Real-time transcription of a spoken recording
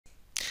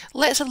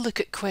Let's have a look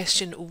at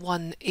question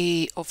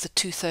 1A of the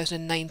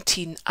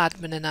 2019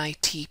 Admin and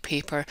IT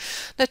paper.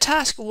 Now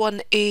task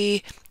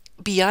 1A,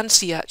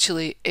 Beyonce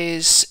actually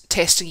is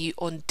testing you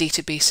on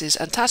databases,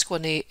 and task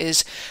 1A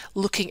is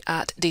looking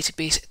at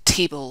database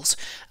tables,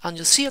 and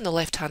you'll see on the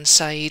left hand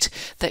side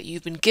that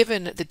you've been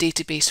given the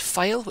database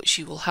file, which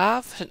you will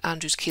have, St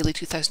Andrews Cayley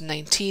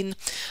 2019,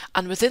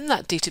 and within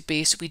that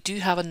database we do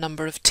have a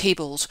number of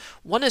tables.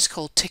 One is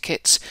called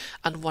tickets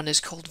and one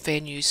is called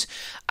venues,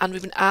 and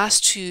we've been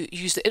asked to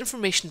use the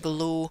information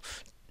below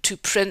to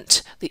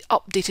print the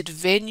updated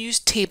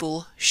venues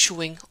table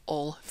showing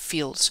all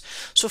fields.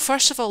 So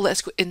first of all,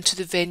 let's go into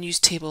the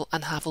venues table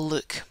and have a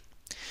look.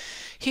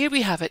 Here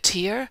we have it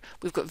here.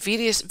 We've got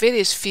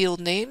various field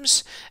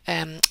names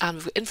and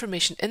we've got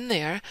information in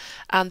there,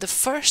 and the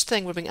first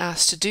thing we're being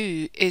asked to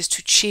do is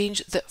to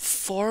change the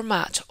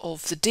format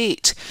of the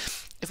date.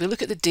 If we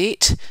look at the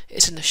date,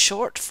 it's in a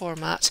short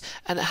format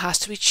and it has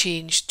to be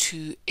changed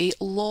to a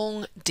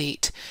long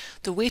date.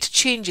 The way to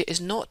change it is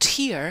not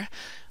here.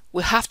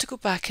 We have to go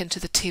back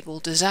into the table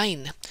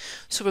design.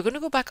 So we're going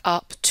to go back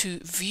up to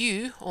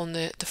view on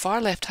the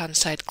far left hand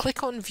side,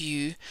 click on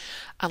view,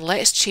 and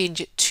let's change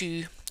it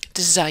to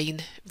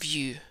design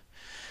view.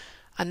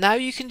 And now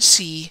you can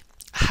see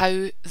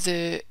how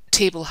the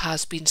table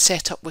has been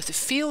set up with the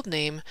field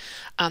name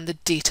and the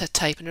data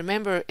type. And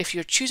remember, if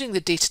you're choosing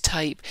the data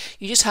type,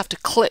 you just have to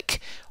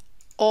click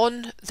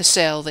on the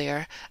cell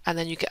there and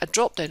then you get a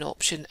drop down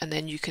option and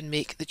then you can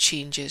make the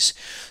changes.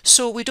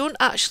 So we don't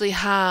actually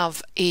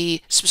have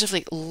a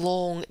specific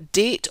long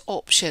date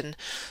option.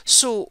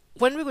 So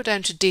when we go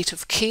down to date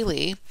of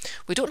Cayley,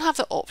 we don't have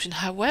that option.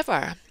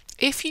 However,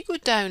 if you go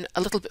down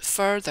a little bit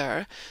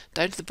further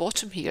down to the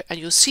bottom here, and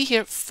you'll see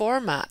here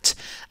format,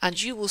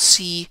 and you will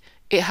see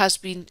it has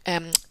been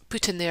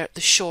put in there the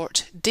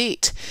short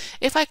date.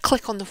 If I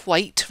click on the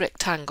white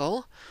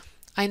rectangle,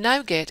 I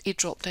now get a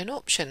drop down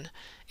option.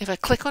 If I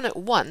click on it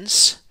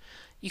once,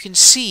 you can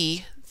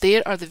see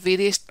there are the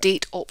various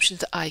date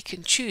options that I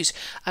can choose.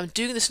 I'm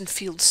doing this in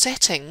field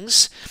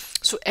settings,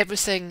 so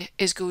everything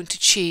is going to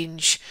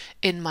change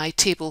in my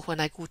table when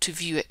I go to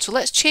view it. So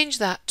let's change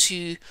that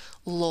to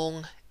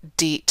long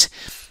date.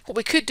 What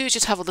we could do is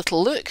just have a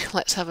little look.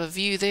 Let's have a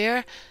view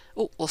there.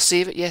 Oh, we'll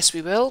save it. Yes,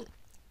 we will.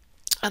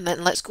 And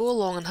then let's go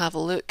along and have a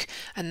look,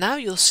 and now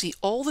you'll see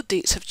all the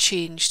dates have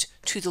changed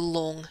to the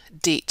long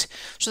date.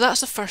 So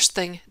that's the first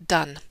thing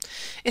done.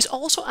 It's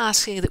also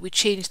asking that we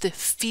change the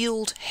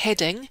field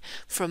heading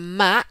from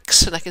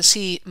max, and I can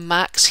see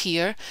max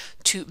here,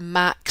 to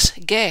max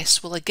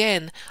guess. Well,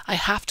 again, I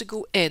have to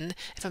go in.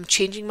 If I'm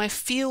changing my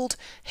field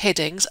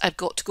headings, I've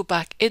got to go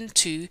back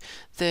into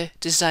the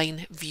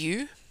design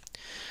view.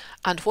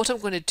 And what I'm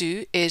going to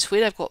do is,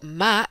 where I've got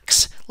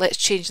max, let's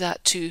change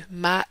that to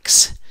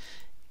max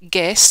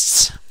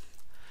guests,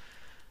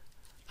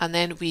 and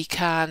then we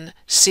can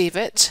save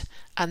it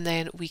and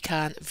then we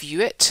can view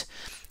it,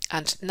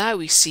 and now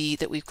we see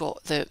that we've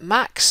got the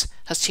max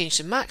has changed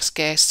to max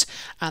guests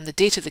and the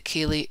date of the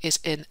Cayley is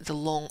in the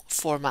long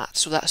format.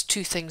 So that's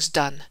two things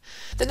done.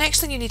 The next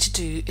thing you need to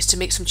do is to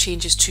make some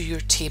changes to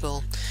your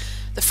table.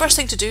 The first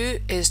thing to do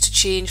is to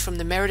change from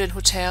the Meriden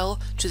Hotel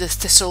to the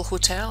Thistle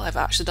Hotel. I've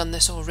actually done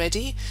this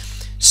already.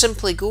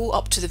 Simply go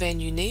up to the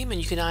venue name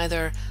and you can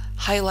either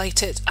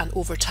highlight it and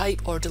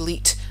overtype or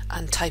delete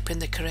and type in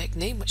the correct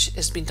name, which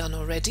has been done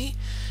already.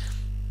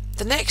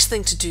 The next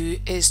thing to do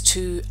is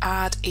to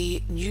add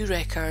a new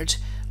record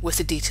with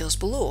the details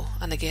below,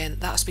 and again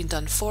that's been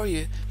done for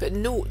you. But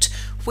note,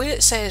 where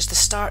it says the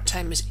start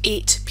time is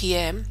 8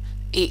 p.m,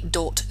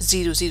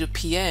 8:00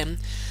 p.m,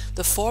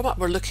 the format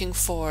we're looking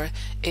for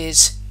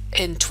is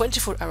in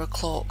 24-hour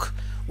clock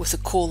with a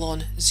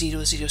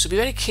 :00. So be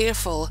very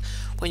careful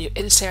when you're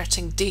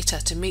inserting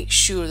data to make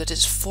sure that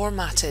it's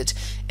formatted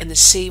in the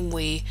same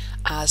way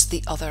as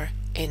the other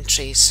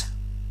entries.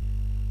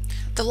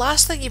 The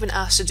last thing you've been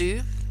asked to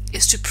do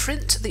is to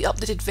print the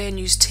updated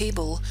venues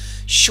table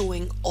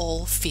showing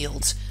all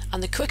fields.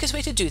 And the quickest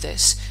way to do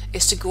this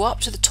is to go up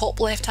to the top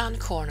left hand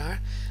corner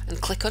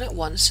and click on it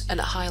once and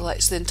it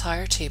highlights the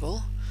entire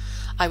table.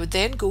 I would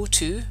then go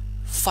to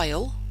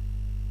File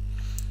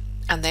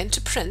and then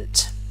to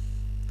Print,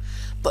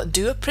 but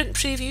do a print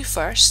preview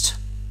first.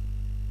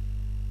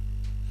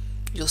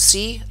 You'll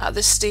see at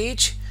this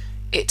stage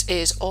it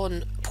is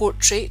on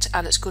portrait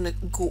and it's going to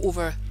go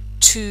over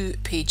 2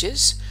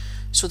 pages.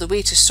 So the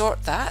way to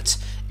sort that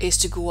is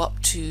to go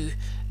up to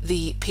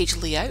the page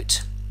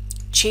layout,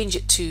 change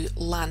it to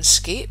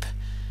landscape,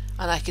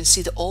 and I can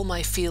see that all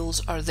my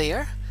fields are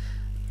there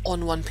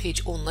on one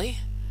page only,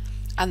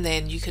 and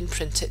then you can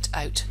print it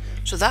out.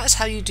 So that's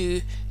how you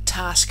do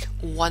task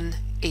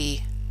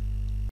 1A.